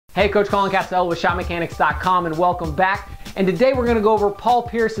Hey, Coach Colin Castell with ShotMechanics.com and welcome back. And today we're gonna go over Paul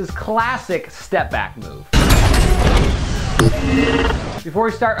Pierce's classic step back move. Before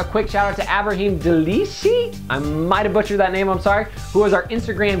we start, a quick shout out to Abraham Delici, I might have butchered that name, I'm sorry, who was our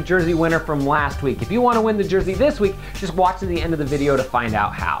Instagram jersey winner from last week. If you wanna win the jersey this week, just watch to the end of the video to find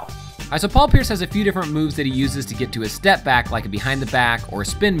out how. All right, so Paul Pierce has a few different moves that he uses to get to his step back, like a behind the back or a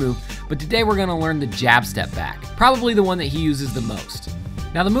spin move, but today we're gonna learn the jab step back, probably the one that he uses the most.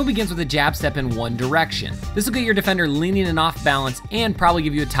 Now the move begins with a jab step in one direction. This will get your defender leaning and off balance and probably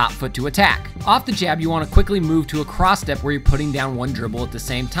give you a top foot to attack. Off the jab, you want to quickly move to a cross step where you're putting down one dribble at the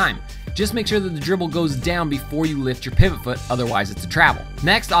same time. Just make sure that the dribble goes down before you lift your pivot foot, otherwise it's a travel.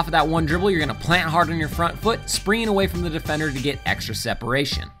 Next, off of that one dribble, you're gonna plant hard on your front foot, springing away from the defender to get extra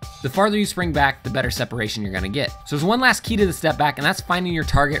separation. The farther you spring back, the better separation you're gonna get. So there's one last key to the step back, and that's finding your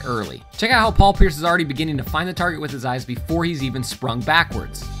target early. Check out how Paul Pierce is already beginning to find the target with his eyes before he's even sprung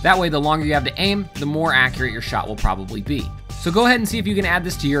backwards. That way, the longer you have to aim, the more accurate your shot will probably be. So go ahead and see if you can add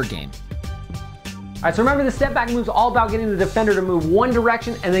this to your game. All right, so remember the step back move is all about getting the defender to move one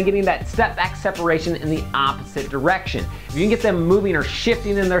direction and then getting that step back separation in the opposite direction. If you can get them moving or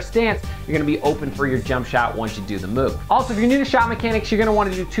shifting in their stance, you're gonna be open for your jump shot once you do the move. Also, if you're new to Shot Mechanics, you're gonna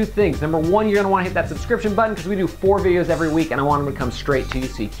wanna do two things. Number one, you're gonna wanna hit that subscription button because we do 4 videos every week and I want them to come straight to you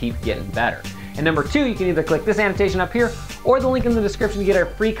so you keep getting better. And number two, you can either click this annotation up here or the link in the description to get a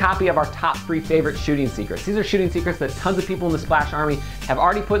free copy of our top 3 favorite shooting secrets. These are shooting secrets that tons of people in the Splash Army have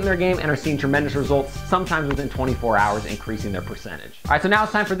already put in their game and are seeing tremendous results, sometimes within 24 hours, increasing their percentage. All right, so now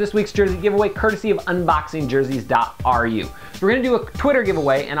it's time for this week's jersey giveaway, courtesy of unboxingjerseys.ru. So we're gonna do a Twitter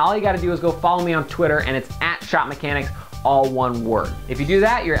giveaway, and all you gotta do is go follow me on Twitter, and it's @ShotMechanics, all one word. If you do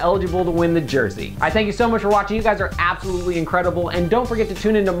that, you're eligible to win the jersey. All right, thank you so much for watching. You guys are absolutely incredible. And don't forget to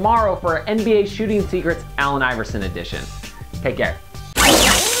tune in tomorrow for our NBA Shooting Secrets Allen Iverson edition. Take care.